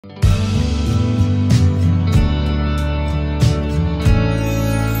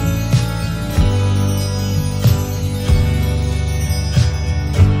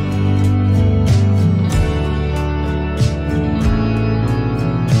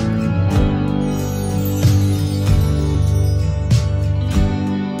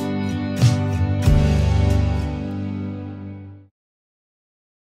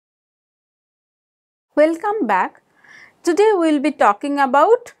Welcome back. Today we will be talking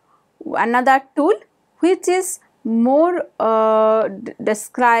about another tool which is more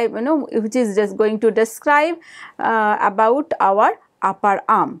describe, which is just going to describe about our upper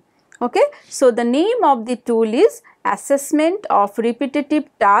arm. Okay. So, the name of the tool is assessment of repetitive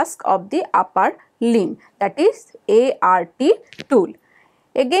task of the upper limb, that is ART tool.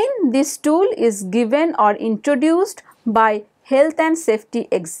 Again, this tool is given or introduced by Health and Safety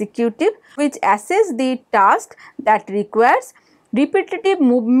Executive, which assess the task that requires repetitive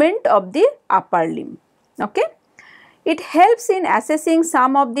movement of the upper limb. Okay. It helps in assessing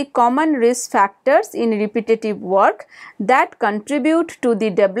some of the common risk factors in repetitive work that contribute to the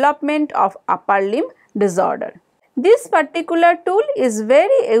development of upper limb disorder. This particular tool is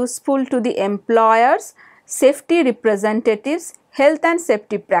very useful to the employers, safety representatives, health and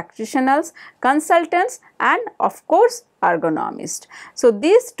safety practitioners, consultants, and of course ergonomists. So,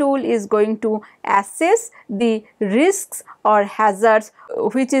 this tool is going to assess the risks or hazards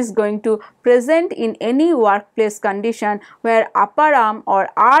which is going to present in any workplace condition where upper arm or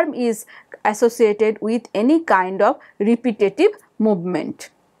arm is associated with any kind of repetitive movement.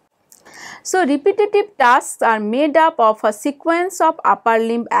 So, repetitive tasks are made up of a sequence of upper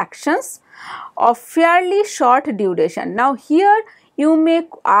limb actions of fairly short duration. Now, here you may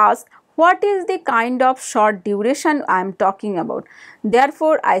ask, what is the kind of short duration I am talking about?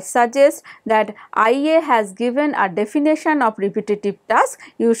 Therefore, I suggest that IA has given a definition of repetitive task.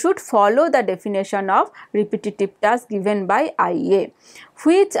 You should follow the definition of repetitive task given by IA,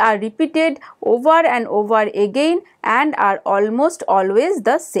 which are repeated over and over again and are almost always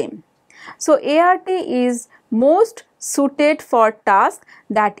the same. So, ART is most suited for tasks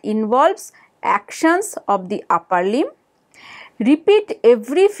that involves actions of the upper limb, repeat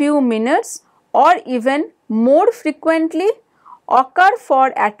every few minutes or even more frequently, occur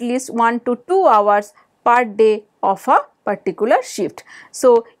for at least 1 to 2 hours per day of a particular shift.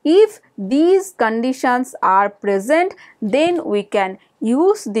 So, if these conditions are present, then we can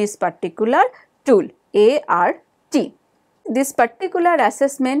use this particular tool ART. This particular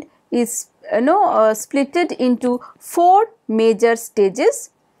assessment is splitted into 4 major stages.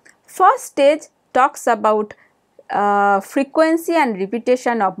 First stage talks about frequency and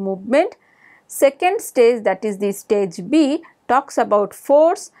repetition of movement. Second stage, that is the stage B, talks about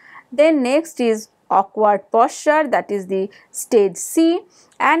force. Then next is awkward posture, that is the stage C,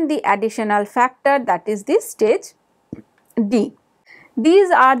 and the additional factor, that is the stage D.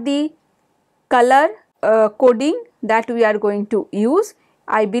 These are the color coding that we are going to use.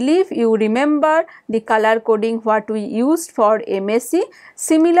 I believe you remember the color coding what we used for MSc.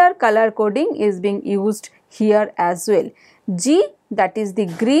 Similar color coding is being used here as well. G, that is the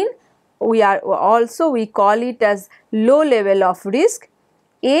green, we call it as low level of risk.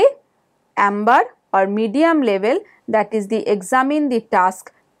 A, amber or medium level, that is the examine the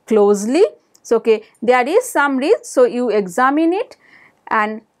task closely. So, okay, there is some risk, so you examine it.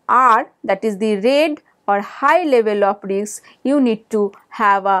 And R, that is the red or high level of risk, you need to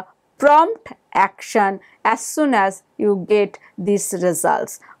have a prompt action as soon as you get these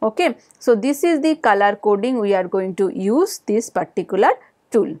results. Okay. So, this is the color coding we are going to use this particular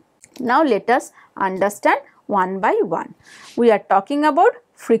tool. Now, let us understand one by one. We are talking about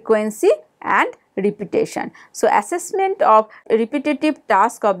frequency and repetition. So, assessment of repetitive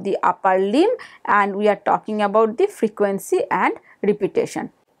task of the upper limb, and we are talking about the frequency and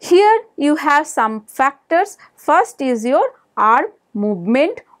repetition. Here you have some factors. First is your arm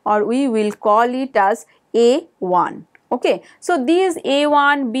movement, or we will call it as A1. Okay. So, these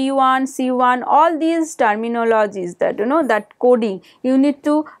A1, B1, C1, all these terminologies that that coding you need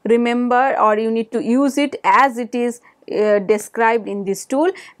to remember, or you need to use it as it is described in this tool,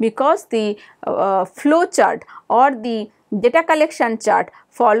 because the flow chart or the data collection chart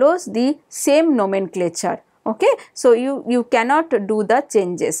follows the same nomenclature. Okay. So, you cannot do the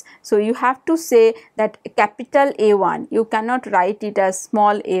changes. So, you have to say that capital A1, you cannot write it as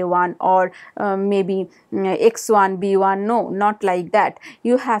small a1 or maybe x1, b1, no, not like that.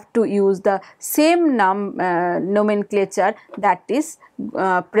 You have to use the same nomenclature that is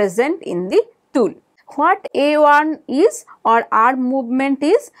present in the tool. What A1 is or arm movement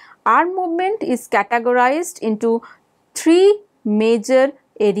is? Arm movement is categorized into 3 major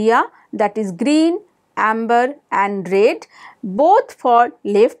area, that is green, amber and red, both for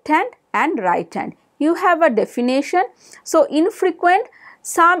left hand and right hand. You have a definition. So, infrequent,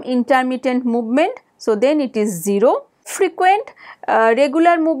 some intermittent movement, so then it is 0. Frequent,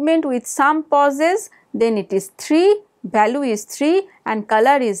 regular movement with some pauses, then it is 3. value is 3 and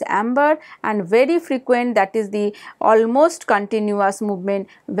color is amber, and very frequent, that is the almost continuous movement,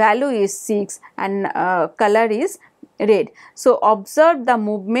 value is 6 and color is red. So, observe the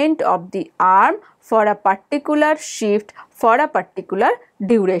movement of the arm for a particular shift for a particular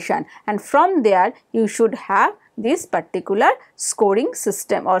duration, and from there you should have this particular scoring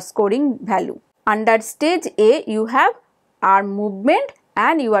system or scoring value. Under stage A, you have arm movement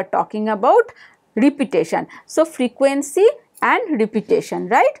and you are talking about repetition. So, frequency and repetition,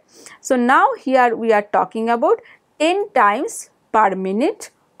 right. So, now here we are talking about 10 times per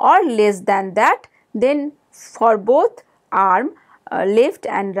minute or less than that. Then for both arm left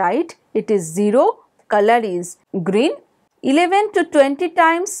and right, it is 0, color is green. 11 to 20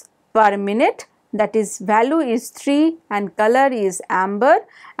 times per minute, that is value is 3 and color is amber,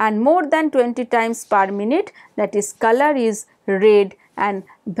 and more than 20 times per minute, that is color is red and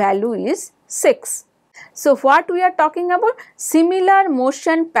value is 6. So, what we are talking about? Similar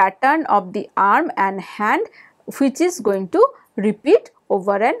motion pattern of the arm and hand, which is going to repeat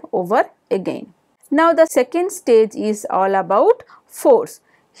over and over again. Now, the second stage is all about force.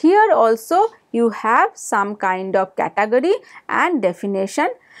 Here also you have some kind of category and definition.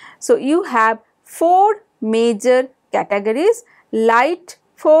 So, you have 4 major categories: light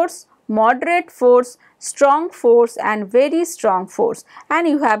force, moderate force, strong force and very strong force, and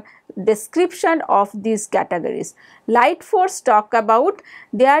you have description of these categories. Light force talk about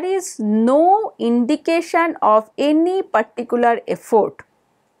there is no indication of any particular effort.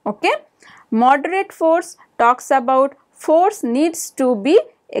 Okay. Moderate force talks about force needs to be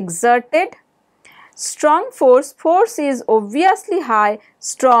exerted. Strong force, force is obviously high,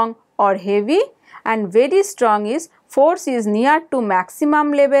 strong or heavy, and very strong is force is near to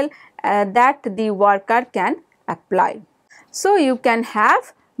maximum level that the worker can apply. So, you can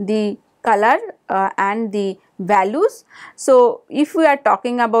have the color and the values. So, if we are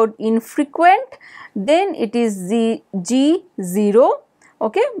talking about infrequent, then it is the G0,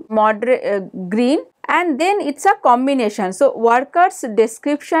 okay, moderate green, and then it is a combination. So, workers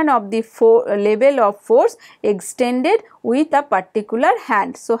description of the level of force extended with a particular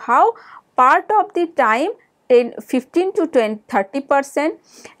hand. So, how part of the time 15 to 30%,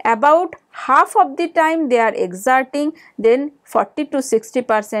 about half of the time they are exerting, then 40 to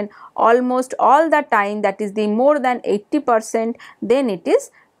 60%, almost all the time, that is the more than 80%, then it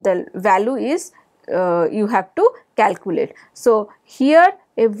is the value is you have to calculate. So, here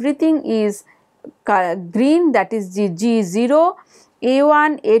everything is green, that is the G0,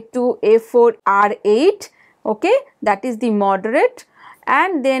 A1, A2, A4, R8, okay, that is the moderate,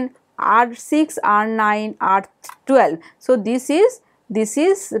 and then R6, R9, R12. So, this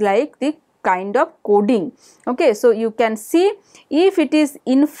is like the kind of coding. Okay. So, you can see if it is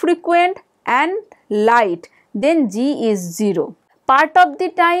infrequent and light, then G is 0. Part of the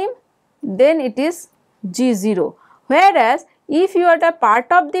time, then it is G0. Whereas, if you are the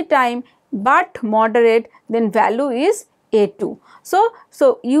part of the time but moderate, then value is A2.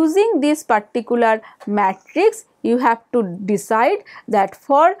 So, using this particular matrix, you have to decide that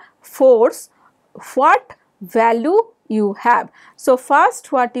for force what value you have. So,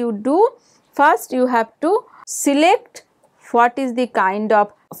 first what you do, first you have to select what is the kind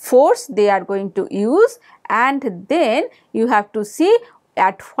of force they are going to use, and then you have to see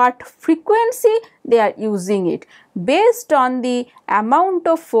at what frequency they are using it. Based on the amount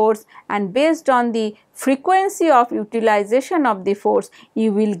of force and based on the frequency of utilization of the force,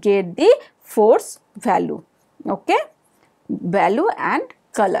 you will get the force value, okay, value and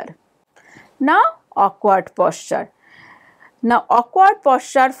color. Now, awkward posture. Now, awkward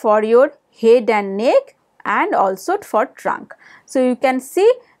posture for your head and neck and also for trunk. So, you can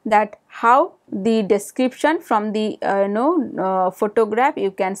see that how the description from the photograph,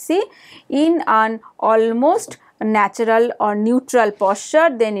 you can see in an almost natural or neutral posture,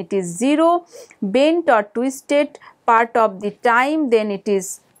 then it is 0, bent or twisted part of the time, then it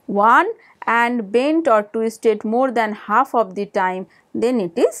is 1, and bent or twisted more than half of the time, then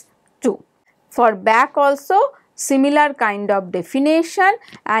it is 2. For back also similar kind of definition,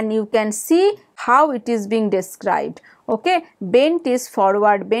 and you can see how it is being described. Okay, bent is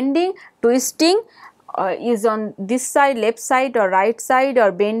forward bending, twisting is on this side, left side or right side,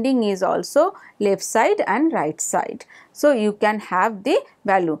 or bending is also left side and right side. So, you can have the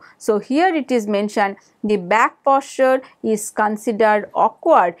value. So, here it is mentioned the back posture is considered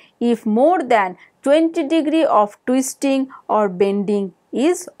awkward if more than 20 degree of twisting or bending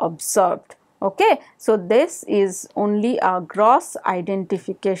is observed. Okay. So, this is only a gross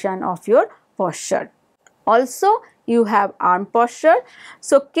identification of your posture. Also, you have arm posture.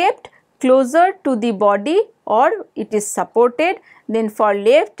 So, kept closer to the body or it is supported, then for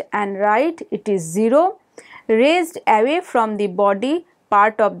left and right it is 0. Raised away from the body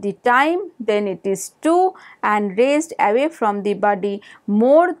part of the time, then it is 2, and raised away from the body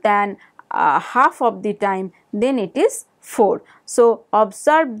more than half of the time, then it is 4. So,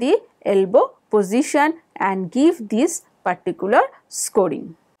 observe the elbow position and give this particular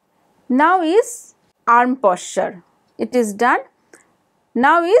scoring. Now is arm posture. It is done.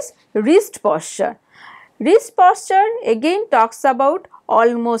 Now is wrist posture. Wrist posture again talks about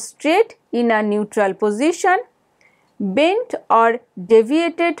almost straight in a neutral position, bent or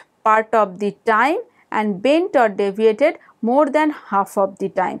deviated part of the time, and bent or deviated more than half of the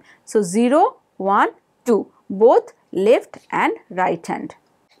time. So, 0, 1, 2, both left and right hand.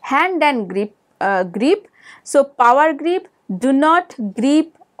 Hand and grip. So, power grip, do not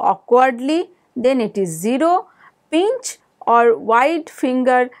grip awkwardly, then it is 0. Pinch or wide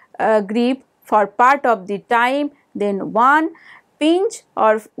finger grip for part of the time, then 1. Pinch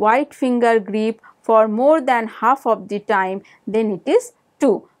or wide finger grip for more than half of the time, then it is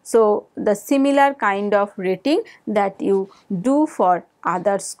 2. So, the similar kind of rating that you do for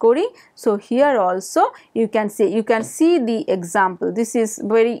other scoring. So, here also you can see the example. This is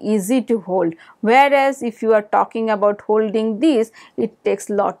very easy to hold, whereas if you are talking about holding this, it takes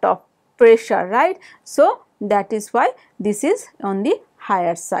lot of pressure, right. So, that is why this is on the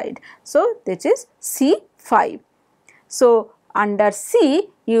higher side. So, this is C5. So, under C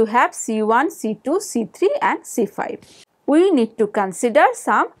you have C1, C2, C3 and C5. We need to consider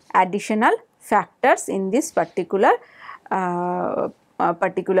some additional factors in this particular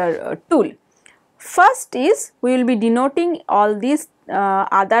tool. First is we will be denoting all these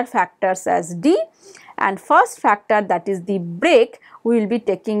other factors as D, and first factor, that is the break, we will be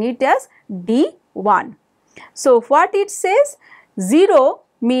taking it as D1. So, what it says? 0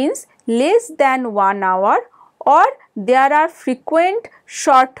 means less than 1 hour, or there are frequent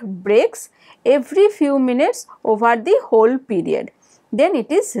short breaks every few minutes over the whole period, then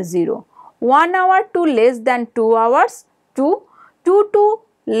it is 0. 1 hour to less than 2 hours, 2. 2 to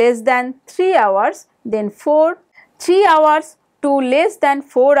less than 3 hours, then 4. 3 hours to less than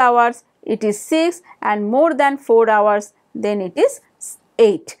 4 hours, it is 6, and more than 4 hours, then it is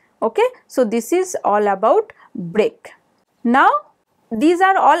 8. Okay. So, this is all about break. Now, these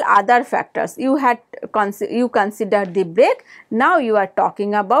are all other factors. You considered the break. Now, you are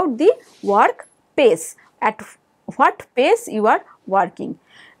talking about the work pace. At what pace you are working.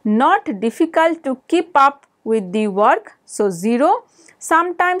 Not difficult to keep up with the work. So, 0.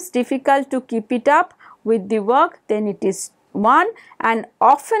 Sometimes difficult to keep it up with the work, then it is 1, and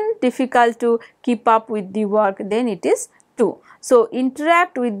often difficult to keep up with the work, then it is 2. So,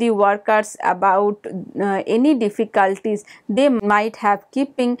 interact with the workers about any difficulties they might have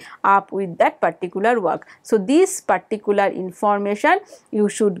keeping up with that particular work. So, this particular information you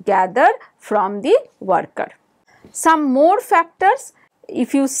should gather from the worker. Some more factors,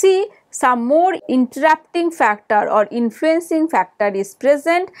 if you see some more interrupting factor or influencing factor is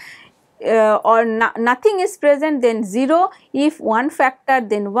present, or nothing is present, then 0. If one factor,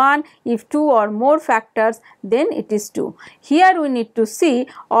 then 1. If 2 or more factors, then it is 2. Here we need to see,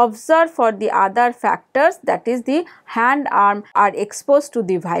 observe for the other factors, that is the hand, arm are exposed to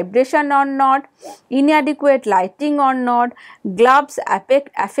the vibration or not, inadequate lighting or not, gloves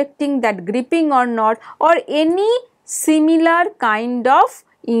affecting that gripping or not, or any similar kind of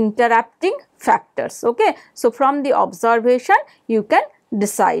interrupting factors. Okay. So, from the observation you can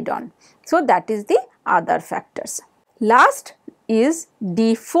decide on. So, that is the other factors. Last is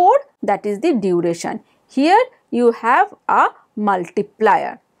D4, that is the duration. Here you have a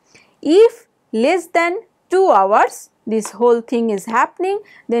multiplier. If less than 2 hours this whole thing is happening,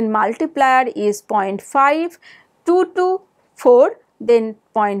 then multiplier is 0.5, 2 to 4, then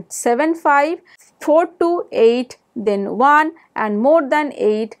 0.75, 4 to 8, then 1, and more than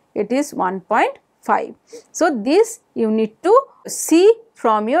 8 it is 1.5. So, this you need to see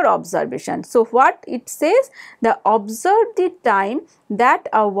from your observation. So, what it says? Observe the time that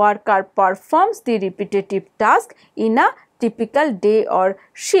a worker performs the repetitive task in a typical day or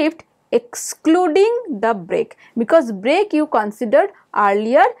shift, excluding the break, because break you considered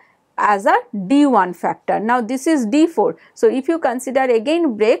earlier as a D1 factor. Now, this is D4. So, if you consider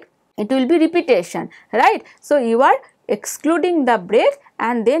again break, it will be repetition, right. So, you are excluding the break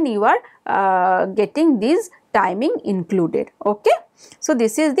and then you are getting these timing included. Okay. So,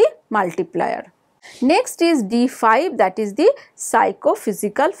 this is the multiplier. Next is D5, that is the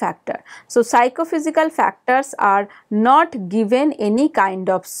psychophysical factor. So, psychophysical factors are not given any kind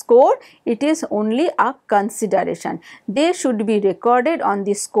of score, it is only a consideration. They should be recorded on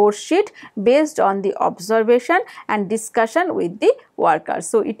the score sheet based on the observation and discussion with the workers.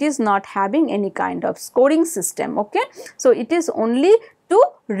 So, it is not having any kind of scoring system. Okay. So, it is only to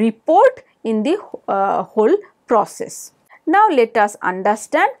report in the whole process. Now, let us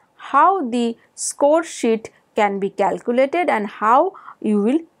understand how the score sheet can be calculated and how you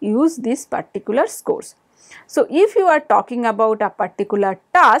will use these particular scores. So, if you are talking about a particular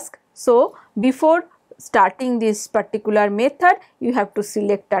task, so before starting this particular method, you have to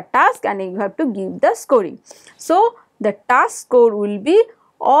select a task and you have to give the scoring. So, the task score will be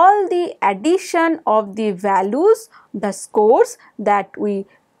all the addition of the values, the scores that we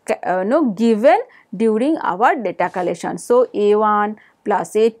given during our data collection. So, A1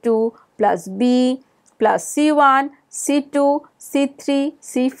 plus A2 plus B plus C1, C2, C3,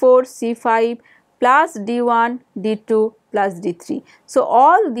 C4, C5 plus D1, D2 plus D3. So,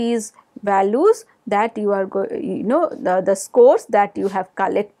 all these values that you are the scores that you have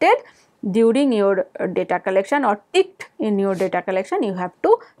collected during your data collection or ticked in your data collection, you have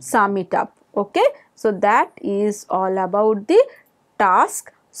to sum it up. Okay. So, that is all about the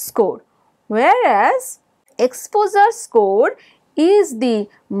task score, whereas exposure score is the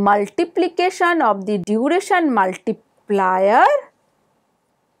multiplication of the duration multiplier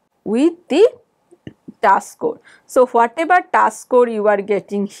with the task score. So, whatever task score you are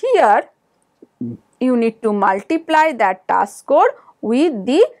getting here, you need to multiply that task score with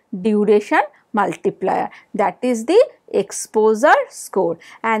the duration multiplier, that is the exposure score,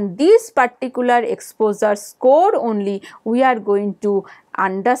 and this particular exposure score only we are going to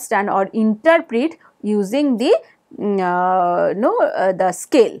understand or interpret using the the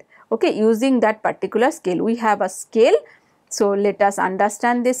scale. Okay, using that particular scale, we have a scale. So, let us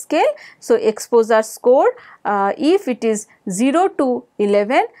understand this scale. So, exposure score, if it is 0 to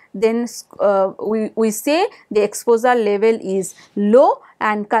 11, then we say the exposure level is low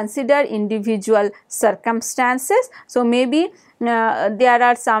and consider individual circumstances. So, maybe there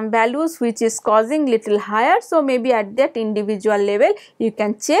are some values which is causing little higher. So, maybe at that individual level you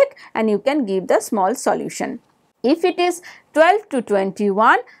can check and you can give the small solution. If it is 12 to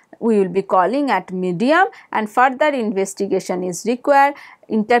 21, we will be calling at medium and further investigation is required.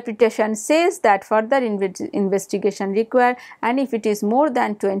 Interpretation says that further investigation required, and if it is more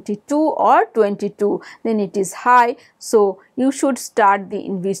than 22 or 22, then it is high. So, you should start the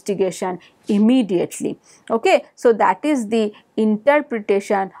investigation immediately. Okay. So, that is the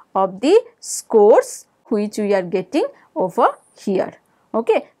interpretation of the scores which we are getting over here.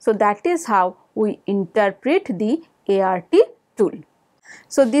 Okay. So, that is how we interpret the ART tool.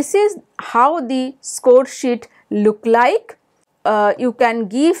 So, this is how the score sheet look like. You can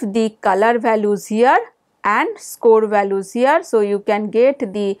give the color values here and score values here. So, you can get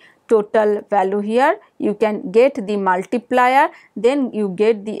the total value here, you can get the multiplier, then you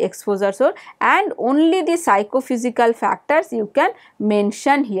get the exposure score, and only the psychophysical factors you can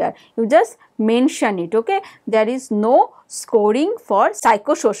mention here. You just mention it. Okay. There is no scoring for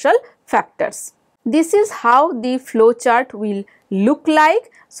psychosocial factors. This is how the flow chart will look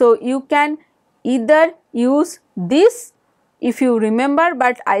like. So, you can either use this if you remember,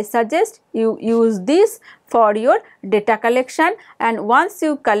 but I suggest you use this for your data collection, and once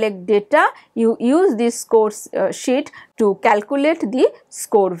you collect data, you use this score sheet to calculate the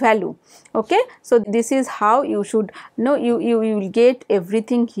score value. Okay. So, this is how you should know, you will get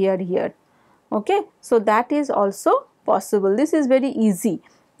everything here. Okay. So, that is also possible. This is very easy.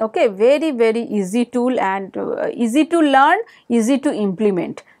 Okay, very easy tool and easy to learn, easy to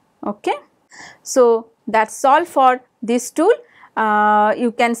implement. Okay. So, that is all for this tool.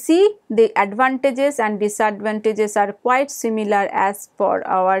 You can see the advantages and disadvantages are quite similar as for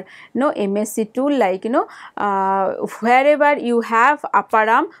our MSc tool, like wherever you have upper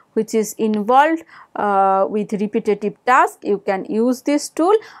arm which is involved with repetitive task, you can use this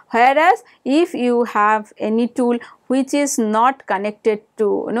tool, whereas if you have any tool which is not connected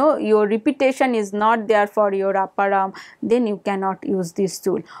to your repetition is not there for your upper arm, then you cannot use this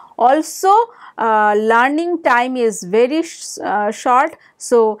tool. Also, learning time is very short.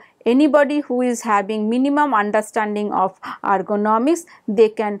 So, anybody who is having minimum understanding of ergonomics, they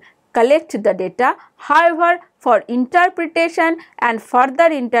can collect the data. However, for interpretation and further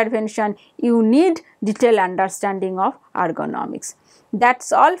intervention, you need detailed understanding of ergonomics. That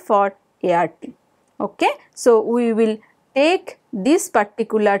is all for ART. Okay. So, we will take this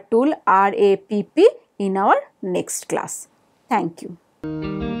particular tool RAPP in our next class. Thank you.